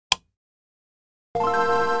So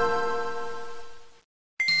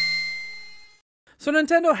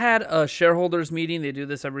Nintendo had a shareholders meeting. They do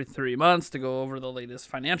this every 3 months to go over the latest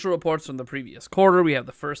financial reports from the previous quarter. We have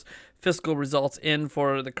the first fiscal results in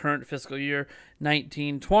for the current fiscal year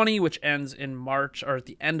 1920, which ends in March, or at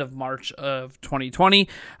the end of March of 2020.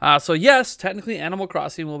 So yes, technically Animal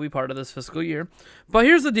Crossing will be part of this fiscal year. But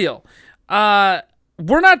here's the deal. We're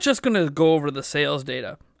not just going to go over the sales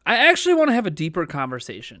data. I actually want to have a deeper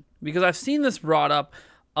conversation because I've seen this brought up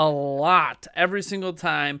a lot every single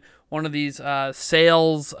time one of these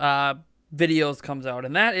sales videos comes out,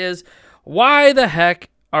 and that is, why the heck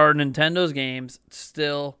are Nintendo's games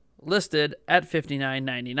still listed at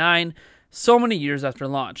 $59.99 so many years after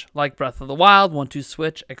launch, like Breath of the Wild, 1-2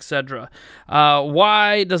 Switch, etc.?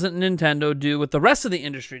 Why doesn't Nintendo do what the rest of the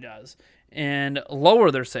industry does and lower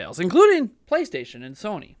their sales, including PlayStation and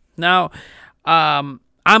Sony? Now, I'm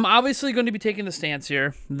obviously going to be taking the stance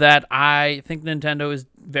here that I think Nintendo is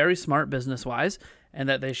very smart business-wise, and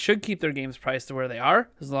that they should keep their games priced to where they are,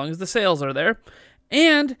 as long as the sales are there.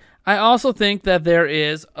 And I also think that there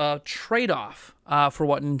is a trade-off for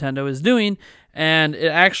what Nintendo is doing, and it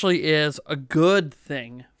actually is a good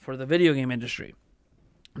thing for the video game industry.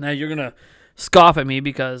 Now, you're going to scoff at me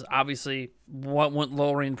because, obviously, what wouldn't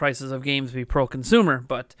lowering prices of games be pro-consumer?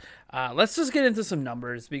 But let's just get into some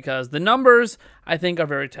numbers, because the numbers, I think, are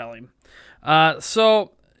very telling.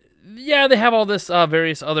 Yeah, they have all this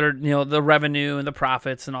various other, the revenue and the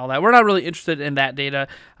profits and all that. We're not really interested in that data.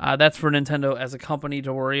 That's for Nintendo as a company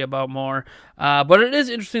to worry about more. But it is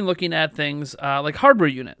interesting looking at things like hardware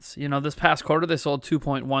units. This past quarter, they sold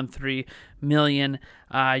 2.13 million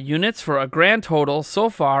units for a grand total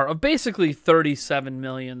so far of basically 37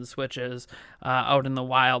 million Switches out in the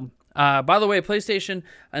wild. By the way, PlayStation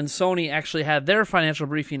and Sony actually had their financial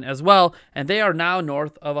briefing as well, and they are now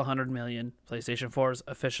north of 100 million PlayStation 4s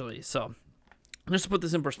officially. So, just to put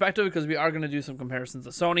this in perspective, because we are going to do some comparisons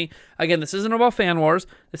to Sony. Again, this isn't about fan wars.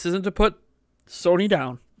 This isn't to put Sony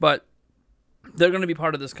down, but they're going to be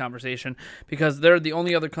part of this conversation because they're the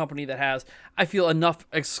only other company that has, I feel, enough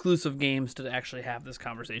exclusive games to actually have this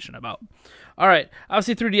conversation about. All right,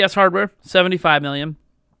 obviously 3DS hardware, 75 million.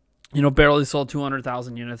 Barely sold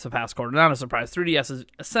 200,000 units the past quarter. Not a surprise. 3DS is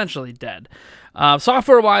essentially dead.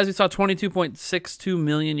 Software-wise, we saw 22.62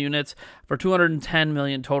 million units for 210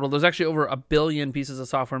 million total. There's actually over 1 billion pieces of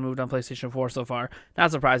software moved on PlayStation 4 so far.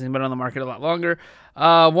 Not surprising, but on the market a lot longer.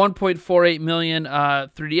 1.48 million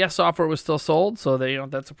 3DS software was still sold, so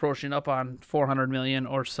that's approaching up on 400 million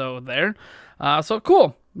or so there. So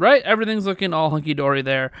cool, right? Everything's looking all hunky-dory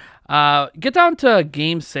there. Get down to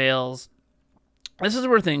game sales. This is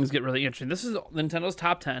where things get really interesting. This is Nintendo's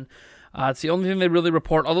top 10. It's the only thing they really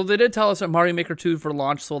report, although they did tell us that Mario Maker 2 for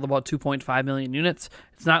launch sold about 2.5 million units.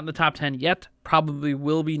 It's not in the top 10 yet. Probably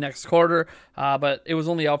will be next quarter, but it was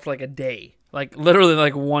only out for like a day.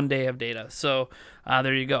 Literally 1 day of data. So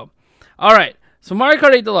there you go. All right. So Mario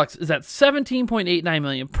Kart 8 Deluxe is at 17.89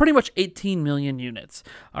 million, pretty much 18 million units.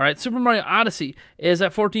 All right. Super Mario Odyssey is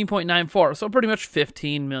at 14.94, so pretty much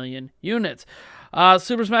 15 million units.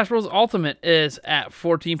 Super Smash Bros. Ultimate is at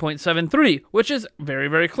 14.73, which is very,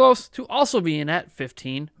 very close to also being at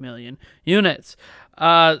 15 million units.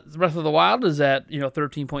 Breath of the Wild is at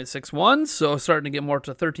 13.61, so starting to get more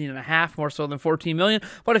to 13.5, more so than 14 million.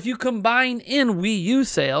 But if you combine in Wii U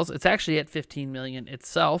sales, it's actually at 15 million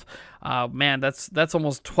itself. Man, that's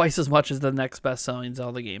almost twice as much as the next best-selling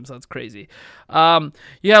Zelda game. So that's crazy.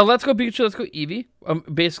 Yeah, Let's Go Pikachu, Let's Go Eevee,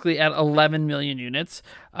 basically at 11 million units.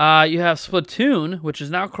 You have Splatoon, which has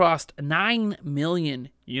now crossed 9 million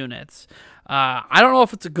units. I don't know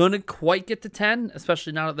if it's going to quite get to 10,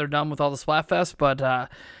 especially now that they're done with all the Splatfest, but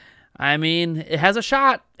I mean, it has a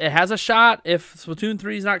shot. It has a shot. If Splatoon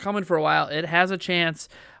 3 is not coming for a while, it has a chance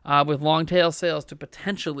with long tail sales to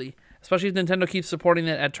potentially, especially if Nintendo keeps supporting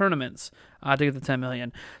it at tournaments, to get to 10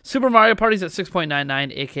 million. Super Mario Party's at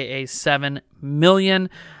 6.99, aka 7 million.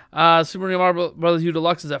 Super Mario Bros. U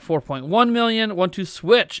Deluxe is at 4.1 million. 1-2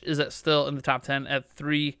 Switch is still in the top 10 at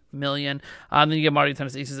 3 million. Then you get Mario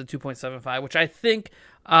Tennis Aces at 2.75, which I think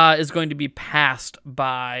is going to be passed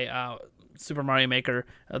by Super Mario Maker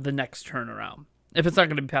the next turnaround. If it's not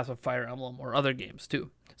going to be passed by Fire Emblem or other games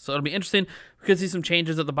too. So it'll be interesting. We could see some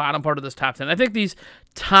changes at the bottom part of this top 10. I think these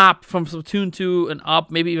top from Splatoon 2 and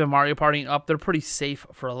up, maybe even Mario Party and up, they're pretty safe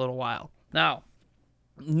for a little while. Now,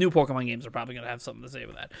 new Pokemon games are probably going to have something to say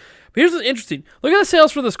with that. But here's what's interesting. Look at the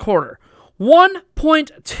sales for this quarter.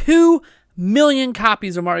 1.2 million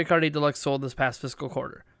copies of Mario Kart 8 Deluxe sold this past fiscal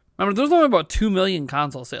quarter. Remember, there's only about 2 million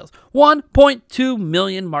console sales. 1.2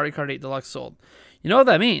 million Mario Kart 8 Deluxe sold. You know what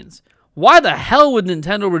that means? Why the hell would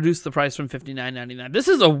Nintendo reduce the price from $59.99? This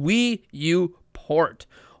is a Wii U port.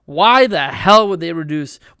 Why the hell would they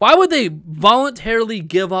reduce? Why would they voluntarily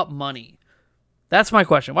give up money? That's my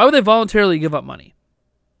question. Why would they voluntarily give up money?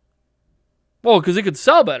 Well, because it could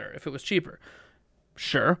sell better if it was cheaper.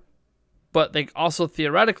 Sure. But they also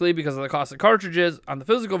theoretically, because of the cost of cartridges on the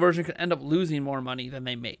physical version, could end up losing more money than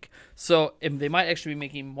they make. So they might actually be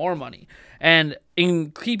making more money. And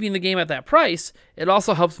in keeping the game at that price, it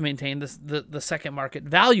also helps maintain the second market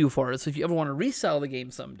value for it. So if you ever want to resell the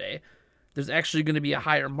game someday, there's actually going to be a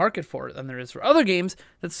higher market for it than there is for other games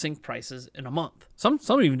that sync prices in a month. Some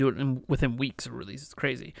even do it within weeks of release. It's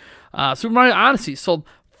crazy. Super Mario Odyssey sold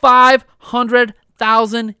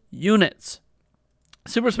 500,000 units.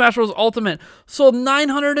 Super Smash Bros. Ultimate sold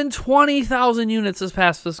 920,000 units this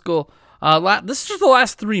past fiscal. This is just the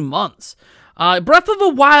last 3 months. Breath of the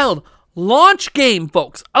Wild launch game,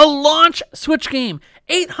 folks. A launch Switch game.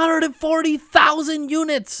 840,000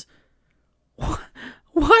 units.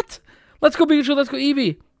 What? Let's Go Pikachu, Let's Go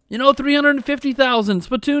Eevee. 350,000.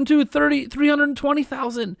 Splatoon 2,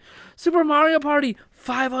 320,000. Super Mario Party,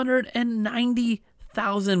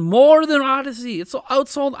 590,000. More than Odyssey. It's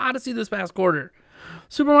outsold Odyssey this past quarter.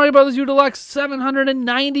 Super Mario Bros. U Deluxe,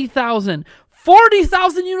 790,000.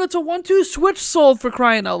 40,000 units of 1-2 Switch sold, for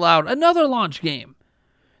crying out loud. Another launch game.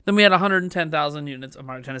 Then we had 110,000 units of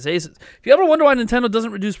Mario Tennis Aces. If you ever wonder why Nintendo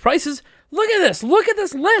doesn't reduce prices, look at this. Look at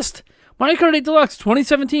this list. Mario Kart 8 Deluxe,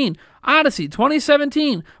 2017. Odyssey,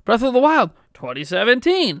 2017. Breath of the Wild,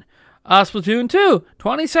 2017. Splatoon 2,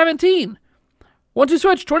 2017. 1-2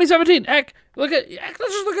 Switch, 2017. Heck, let's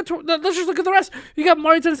just look at the rest. You got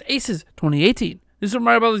Mario Tennis Aces, 2018. Super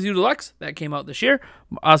Mario Bros. U Deluxe, that came out this year.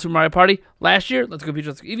 Super Mario Party, last year. Let's Go Peach,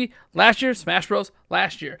 Let's Go Eevee, last year. Smash Bros,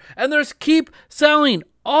 last year. And there's keep selling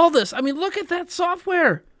all this. I mean, look at that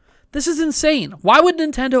software. This is insane. Why would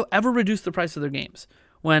Nintendo ever reduce the price of their games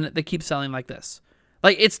when they keep selling like this?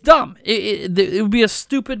 Like, it's dumb. It would be a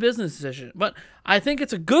stupid business decision. But I think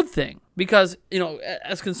it's a good thing because,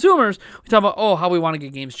 as consumers, we talk about, how we want to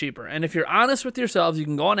get games cheaper. And if you're honest with yourselves, you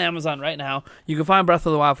can go on Amazon right now. You can find Breath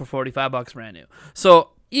of the Wild for $45 brand new. So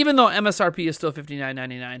even though MSRP is still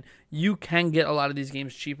 $59.99, you can get a lot of these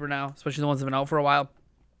games cheaper now, especially the ones that have been out for a while.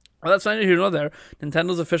 Well, that's neither here nor there.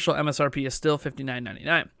 Nintendo's official MSRP is still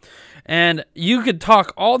 $59.99. And you could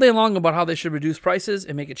talk all day long about how they should reduce prices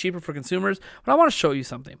and make it cheaper for consumers, but I want to show you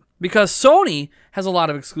something. Because Sony has a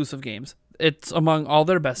lot of exclusive games. It's among all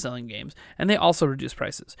their best-selling games, and they also reduce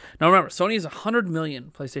prices. Now remember, Sony has 100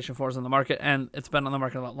 million PlayStation 4s on the market, and it's been on the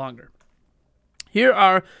market a lot longer. Here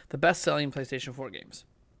are the best-selling PlayStation 4 games.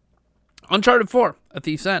 Uncharted 4, A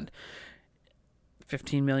Thief's End,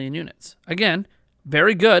 15 million units. Again,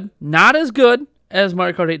 very good. Not as good as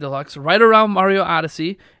Mario Kart 8 Deluxe, right around Mario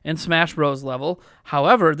Odyssey and Smash Bros. Level.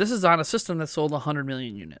 However, this is on a system that sold 100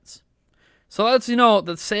 million units. So let's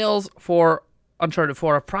that sales for Uncharted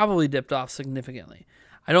 4 have probably dipped off significantly.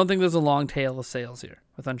 I don't think there's a long tail of sales here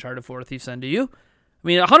with Uncharted 4 Thief's End, do you? I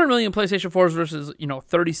mean, 100 million PlayStation 4s versus,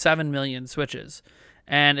 37 million Switches.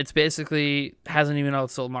 And it's basically hasn't even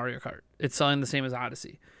outsold Mario Kart. It's selling the same as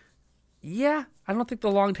Odyssey. Yeah, I don't think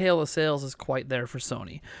the long tail of sales is quite there for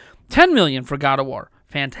Sony. 10 million for God of War.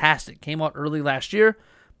 Fantastic. Came out early last year.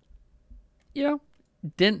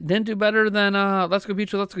 Didn't do better than Let's Go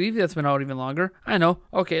Peach, Let's Go Eevee. That's been out even longer. I know.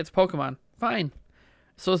 Okay, it's Pokemon. Fine.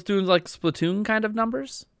 So it's doing like Splatoon kind of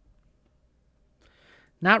numbers.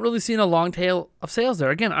 Not really seeing a long tail of sales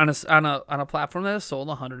there. Again, on a platform that has sold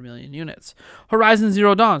 100 million units. Horizon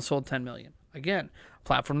Zero Dawn sold 10 million. Again,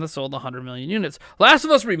 platform that sold 100 million units. Last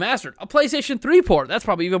of Us Remastered, a PlayStation 3 port. That's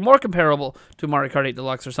probably even more comparable to Mario Kart 8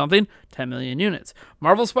 Deluxe or something. 10 million units.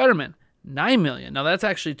 Marvel Spider-Man, 9 million. Now that's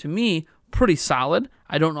actually, to me, pretty solid.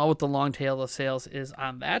 I don't know what the long tail of sales is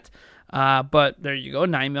on that. But there you go,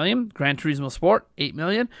 9 million. Gran Turismo Sport, 8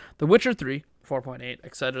 million. The Witcher 3, 4.8,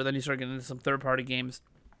 etc. Then you start getting into some third-party games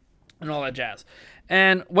and all that jazz.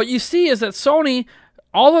 And what you see is that Sony,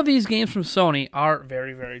 all of these games from Sony are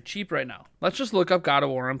very, very cheap right now. Let's just look up God of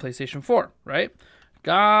War on PlayStation 4, right?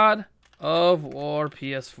 God of War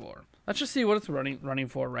PS4. Let's just see what it's running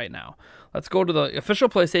for right now. Let's go to the official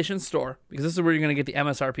PlayStation Store, because this is where you're going to get the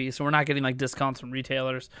MSRP, so we're not getting like discounts from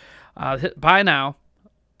retailers. Hit buy now.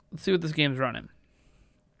 Let's see what this game's running.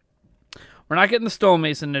 We're not getting the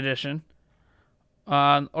Stonemason edition,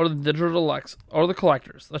 or the Digital Deluxe, or the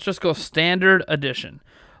Collectors. Let's just go Standard Edition.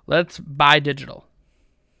 Let's buy digital.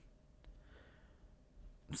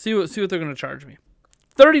 See what they're going to charge me.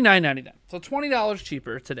 $39.99. So $20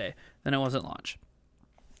 cheaper today than it was at launch.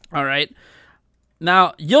 All right.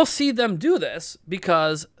 Now, you'll see them do this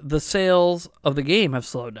because the sales of the game have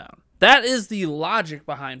slowed down. That is the logic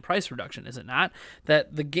behind price reduction, is it not?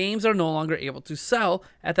 That the games are no longer able to sell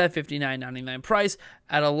at that $59.99 price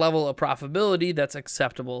at a level of profitability that's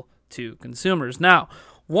acceptable to consumers. Now,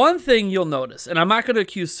 one thing you'll notice, and I'm not going to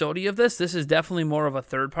accuse Sony of this is definitely more of a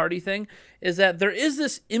third-party thing, is that there is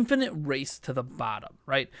this infinite race to the bottom,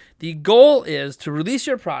 right? The goal is to release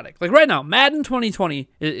your product. Like right now, Madden 2020,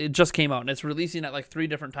 it just came out, and it's releasing at like 3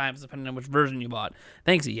 different times, depending on which version you bought.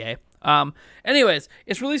 Thanks, EA. Anyways,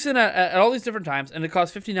 it's releasing at all these different times, and it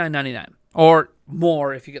costs $59.99, or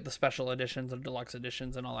more if you get the special editions or deluxe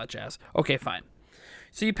editions and all that jazz. Okay, fine.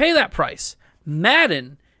 So you pay that price.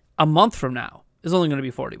 Madden, a month from now, is only going to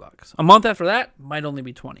be $40. A month after that, might only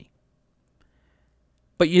be $20.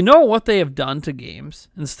 But you know what they have done to games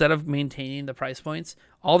instead of maintaining the price points?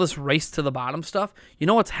 All this race to the bottom stuff. You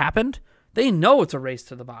know what's happened? They know it's a race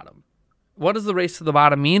to the bottom. What does the race to the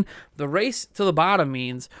bottom mean? The race to the bottom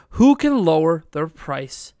means who can lower their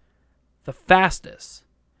price the fastest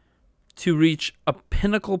to reach a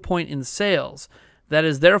pinnacle point in sales that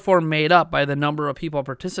is therefore made up by the number of people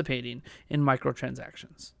participating in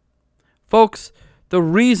microtransactions. Folks, the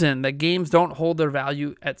reason that games don't hold their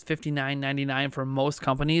value at $59.99 for most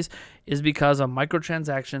companies is because of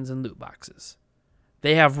microtransactions and loot boxes.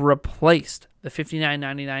 They have replaced the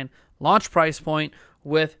 $59.99 launch price point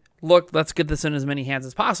with, look, let's get this in as many hands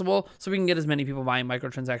as possible so we can get as many people buying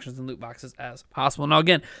microtransactions and loot boxes as possible. Now,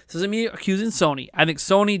 again, this isn't me accusing Sony. I think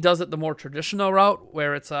Sony does it the more traditional route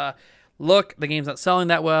where it's look, the game's not selling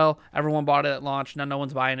that well. Everyone bought it at launch. Now no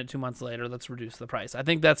one's buying it 2 months later. Let's reduce the price. I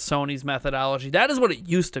think that's Sony's methodology. That is what it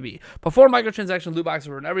used to be. Before microtransaction loot boxes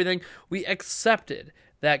were and everything, we accepted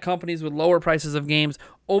that companies would lower prices of games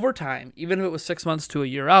over time, even if it was 6 months to a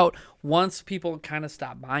year out, once people kind of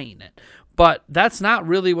stopped buying it. But that's not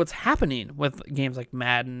really what's happening with games like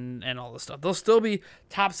Madden and all this stuff. They'll still be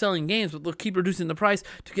top-selling games, but they'll keep reducing the price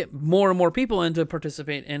to get more and more people in to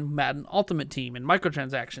participate in Madden Ultimate Team and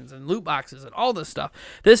microtransactions and loot boxes and all this stuff.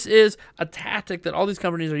 This is a tactic that all these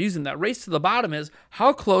companies are using. That race to the bottom is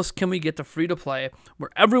how close can we get to free-to-play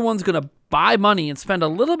where everyone's going to buy money and spend a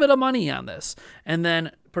little bit of money on this and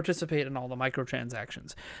then participate in all the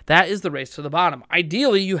microtransactions. That is the race to the bottom.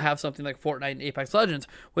 Ideally, you have something like Fortnite and Apex Legends,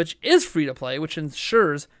 which is free to play, which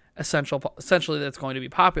ensures essentially that it's going to be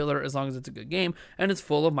popular as long as it's a good game and it's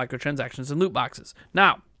full of microtransactions and loot boxes.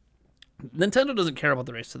 Now, Nintendo doesn't care about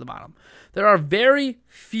the race to the bottom. There are very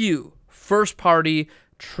few first-party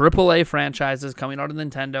AAA franchises coming out of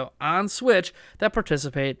Nintendo on Switch that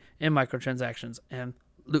participate in microtransactions and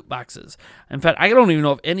loot boxes. In fact, I don't even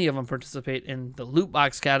know if any of them participate in the loot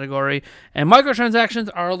box category. And microtransactions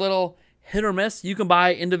are a little hit or miss. You can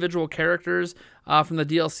buy individual characters from the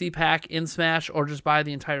DLC pack in Smash or just buy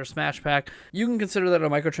the entire Smash pack. You can consider that a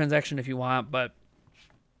microtransaction if you want, but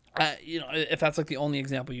if that's like the only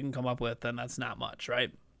example you can come up with, then that's not much,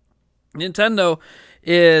 right? Nintendo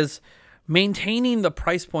is maintaining the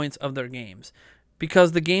price points of their games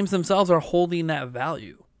because the games themselves are holding that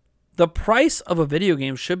value. The price of a video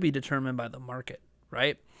game should be determined by the market,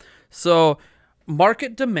 right? So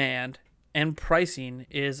market demand and pricing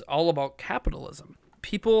is all about capitalism.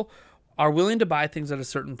 People are willing to buy things at a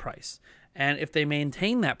certain price. And if they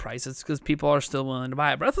maintain that price, it's because people are still willing to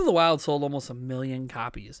buy it. Breath of the Wild sold almost 1 million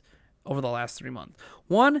copies over the last 3 months.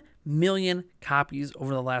 1 million copies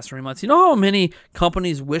over the last 3 months. You know how many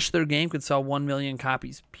companies wish their game could sell 1 million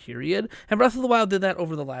copies, period? And Breath of the Wild did that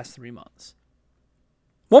over the last 3 months.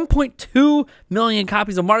 1.2 million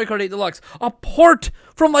copies of Mario Kart 8 Deluxe, a port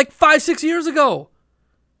from like 5-6 years ago,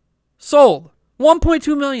 sold.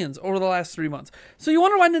 1.2 million over the last 3 months. So you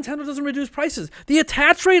wonder why Nintendo doesn't reduce prices. The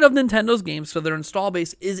attach rate of Nintendo's games to their install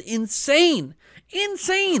base is insane.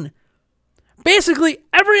 Insane. Basically,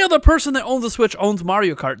 every other person that owns a Switch owns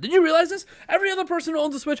Mario Kart. Did you realize this? Every other person who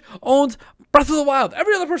owns a Switch owns Breath of the Wild.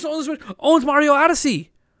 Every other person who owns a Switch owns Mario Odyssey.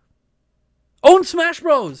 Owns Smash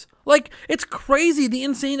Bros. Like, it's crazy the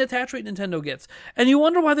insane attach rate Nintendo gets. And you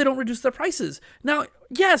wonder why they don't reduce their prices. Now,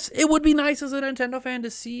 yes, it would be nice as a Nintendo fan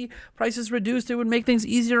to see prices reduced. It would make things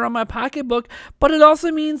easier on my pocketbook. But it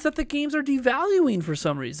also means that the games are devaluing for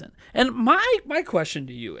some reason. And my question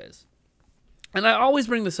to you is, and I always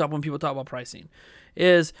bring this up when people talk about pricing,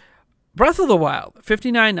 is Breath of the Wild,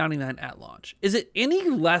 $59.99 at launch. Is it any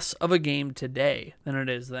less of a game today than it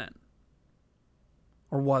is then?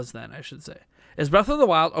 Or was then, I should say. Is Breath of the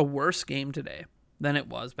Wild a worse game today than it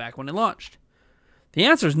was back when it launched? The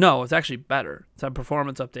answer is no. It's actually better. It's had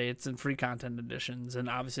performance updates and free content additions, and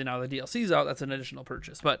obviously now the DLC's out. That's an additional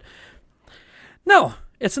purchase. But no,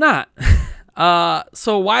 it's not.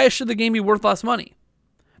 So why should the game be worth less money?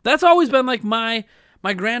 That's always been like my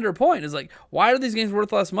my grander point is like, why are these games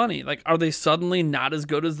worth less money? Like, are they suddenly not as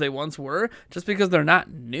good as they once were just because they're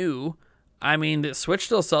not new? I mean, the Switch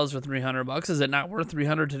still sells for $300. Is it not worth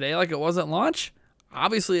 $300 today like it was at launch?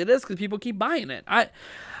 Obviously it is, because people keep buying it.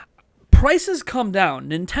 Prices come down.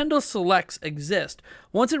 Nintendo Selects exist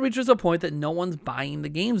once it reaches a point that no one's buying the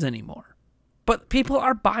games anymore. But people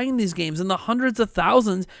are buying these games in the hundreds of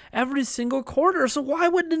thousands every single quarter. So why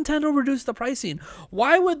would Nintendo reduce the pricing?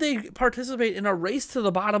 Why would they participate in a race to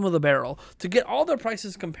the bottom of the barrel to get all their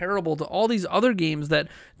prices comparable to all these other games that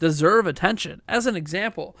deserve attention? As an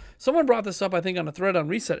example, someone brought this up, I think, on a thread on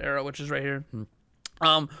Reset Era, which is right here.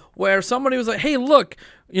 Where somebody was like, hey, look,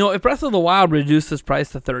 if Breath of the Wild reduced this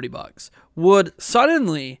price to $30, would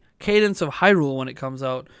suddenly Cadence of Hyrule, when it comes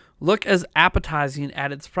out, look as appetizing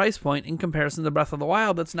at its price point in comparison to Breath of the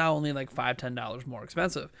Wild that's now only like $5, $10 more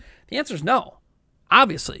expensive? The answer is no.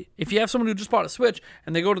 Obviously, if you have someone who just bought a Switch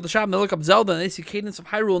and they go to the shop and they look up Zelda and they see Cadence of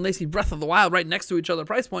Hyrule and they see Breath of the Wild right next to each other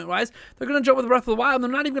price point wise, they're going to jump with Breath of the Wild and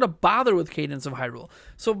they're not even going to bother with Cadence of Hyrule.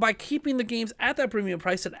 So by keeping the games at that premium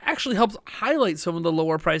price, it actually helps highlight some of the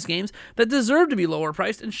lower priced games that deserve to be lower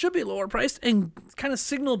priced and should be lower priced and kind of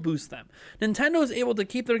signal boost them. Nintendo is able to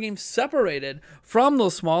keep their games separated from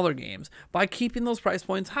those smaller games by keeping those price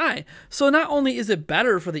points high. So not only is it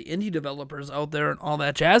better for the indie developers out there and all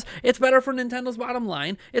that jazz, it's better for Nintendo's bottom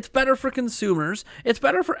line, it's better for consumers, it's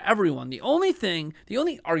better for everyone. The only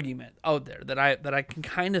argument out there that I can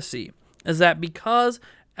kind of see is that because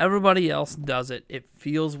everybody else does it, it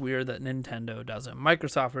feels weird that Nintendo doesn't.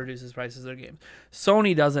 Microsoft reduces prices of their games.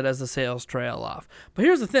 Sony does it as the sales trail off. But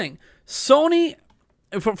here's the thing. Sony,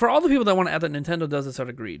 for all the people that want to add that Nintendo does this out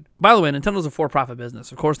of greed. By the way, Nintendo's a for-profit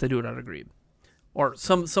business. Of course they do it out of greed. Or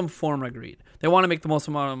some form of greed. They want to make the most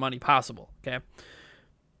amount of money possible, okay?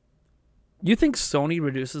 You think Sony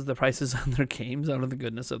reduces the prices on their games out of the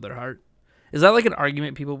goodness of their heart? Is that like an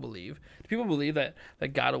argument people believe? Do people believe that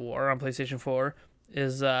God of War on PlayStation 4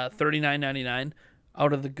 is $39.99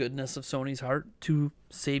 out of the goodness of Sony's heart to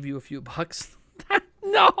save you a few bucks?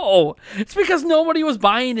 No! It's because nobody was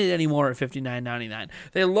buying it anymore at $59.99.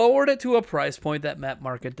 They lowered it to a price point that met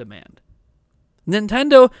market demand.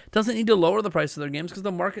 Nintendo doesn't need to lower the price of their games because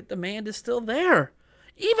the market demand is still there.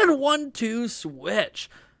 Even 1-2 Switch,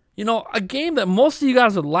 a game that most of you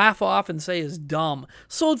guys would laugh off and say is dumb,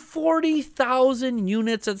 sold 40,000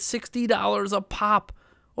 units at $60 a pop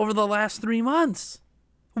over the last 3 months.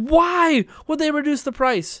 Why would they reduce the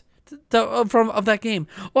price of that game?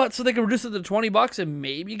 What, so they can reduce it to $20 and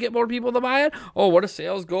maybe get more people to buy it? Oh, what if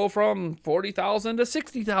sales go from 40,000 to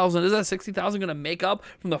 60,000? Is that 60,000 going to make up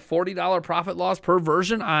from the $40 profit loss per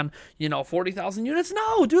version on 40,000 units?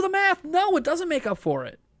 No, do the math. No, it doesn't make up for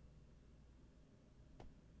it.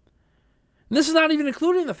 And this is not even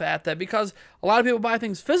including the fact that because a lot of people buy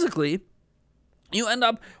things physically, you end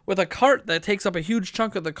up with a cart that takes up a huge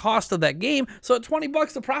chunk of the cost of that game. So at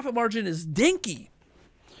 $20, the profit margin is dinky.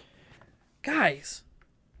 Guys,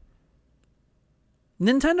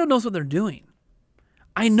 Nintendo knows what they're doing.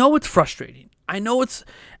 I know it's frustrating. I know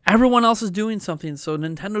everyone else is doing something, so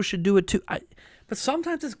Nintendo should do it too. But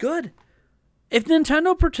sometimes it's good. If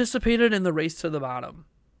Nintendo participated in the race to the bottom,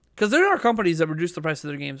 because there are companies that reduce the price of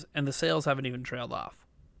their games and the sales haven't even trailed off.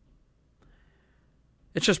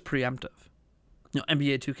 It's just preemptive.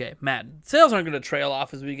 NBA 2K, Madden. Sales aren't going to trail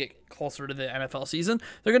off as we get closer to the NFL season.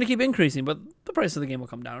 They're going to keep increasing, but the price of the game will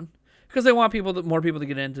come down because they want more people to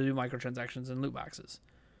get in to do microtransactions and loot boxes.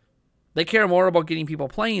 They care more about getting people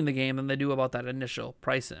playing the game than they do about that initial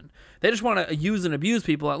price in. They just want to use and abuse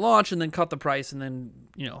people at launch and then cut the price and then,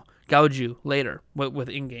 gouge you later with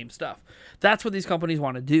in-game stuff. That's what these companies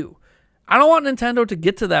want to do. I don't want Nintendo to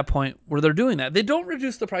get to that point where they're doing that. They don't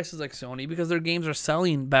reduce the prices like Sony because their games are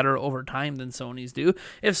selling better over time than Sony's do.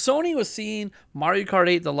 If Sony was seeing Mario Kart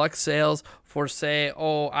 8 Deluxe sales for, say,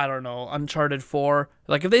 Uncharted 4,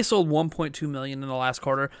 like if they sold 1.2 million in the last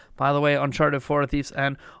quarter, by the way, Uncharted 4 Thief's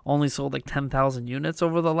End only sold like 10,000 units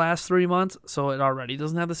over the last 3 months, so it already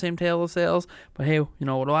doesn't have the same tail of sales. But hey, what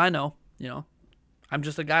do I know? I'm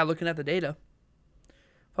just a guy looking at the data.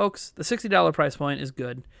 Folks, the $60 price point is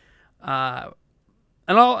good. And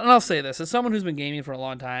I'll say this as someone who's been gaming for a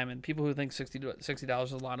long time, and people who think $60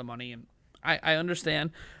 is a lot of money, and I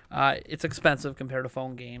understand it's expensive compared to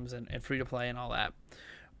phone games and free to play and all that,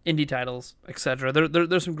 indie titles, etc.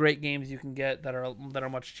 There's some great games you can get that are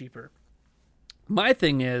much cheaper. My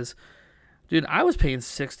thing is, dude, I was paying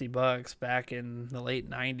 $60 back in the late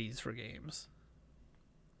 90s for games.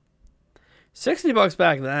 $60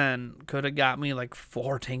 back then could have got me like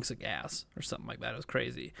 4 tanks of gas or something like that. It was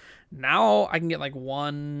crazy. Now I can get like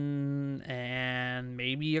 1 and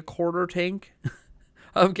maybe a quarter tank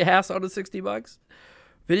of gas out of $60.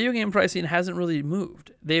 Video game pricing hasn't really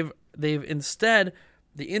moved. They've instead,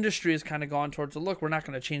 the industry has kind of gone towards look, we're not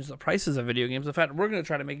going to change the prices of video games. In fact, we're going to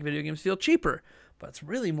try to make video games feel cheaper, but it's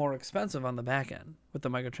really more expensive on the back end with the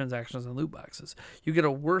microtransactions and loot boxes. You get a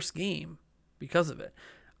worse game because of it.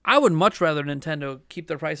 I would much rather Nintendo keep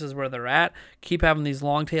their prices where they're at, keep having these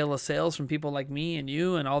long tail of sales from people like me and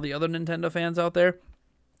you and all the other Nintendo fans out there,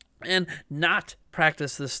 and not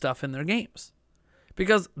practice this stuff in their games.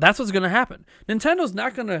 Because that's what's going to happen. Nintendo's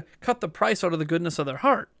not going to cut the price out of the goodness of their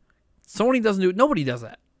heart. Sony doesn't do it. Nobody does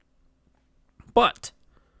that. But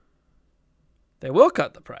they will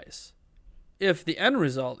cut the price if the end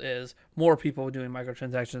result is more people doing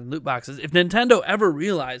microtransactions and loot boxes. If Nintendo ever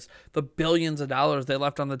realized the billions of dollars they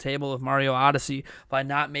left on the table with Mario Odyssey by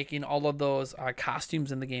not making all of those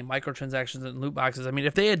costumes in the game microtransactions and loot boxes. I mean,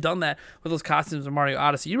 if they had done that with those costumes in Mario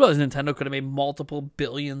Odyssey, you realize Nintendo could have made multiple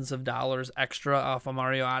billions of dollars extra off of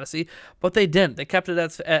Mario Odyssey, but they didn't. They kept it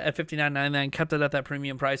at $59.99, kept it at that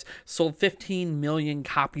premium price, sold 15 million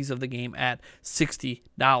copies of the game at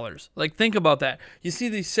 $60. Like, think about that. You see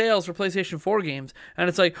these sales for PlayStation 4 games, and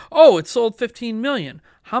it's like, oh, it sold 15 million.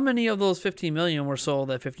 How many of those 15 million were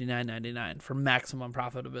sold at $59.99 for maximum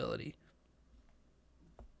profitability?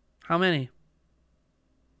 How many?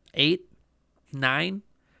 8? 9?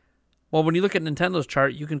 Well, when you look at Nintendo's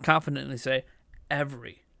chart, you can confidently say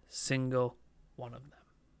every single one of them.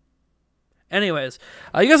 Anyways,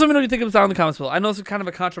 you guys let me know what you think of this down in the comments below. I know it's kind of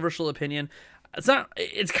a controversial opinion.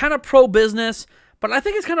 It's kind of pro-business, but I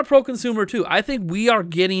think it's kind of pro-consumer too. I think we are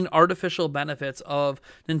getting artificial benefits of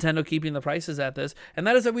Nintendo keeping the prices at this, and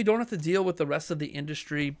that is that we don't have to deal with the rest of the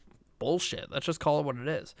industry bullshit. Let's just call it what it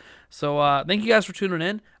is. So thank you guys for tuning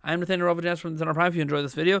in. I'm Nathaniel Rovajans from Nintendo Prime. If you enjoyed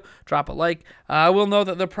this video, drop a like. I will know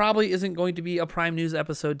that there probably isn't going to be a Prime News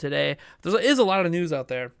episode today. There is a lot of news out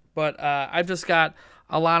there, but I've just got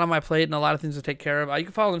a lot on my plate and a lot of things to take care of. You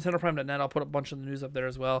can follow NintendoPrime.net. I'll put a bunch of the news up there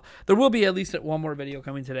as well. There will be at least one more video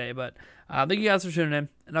coming today, but thank you guys for tuning in,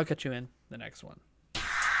 and I'll catch you in the next one.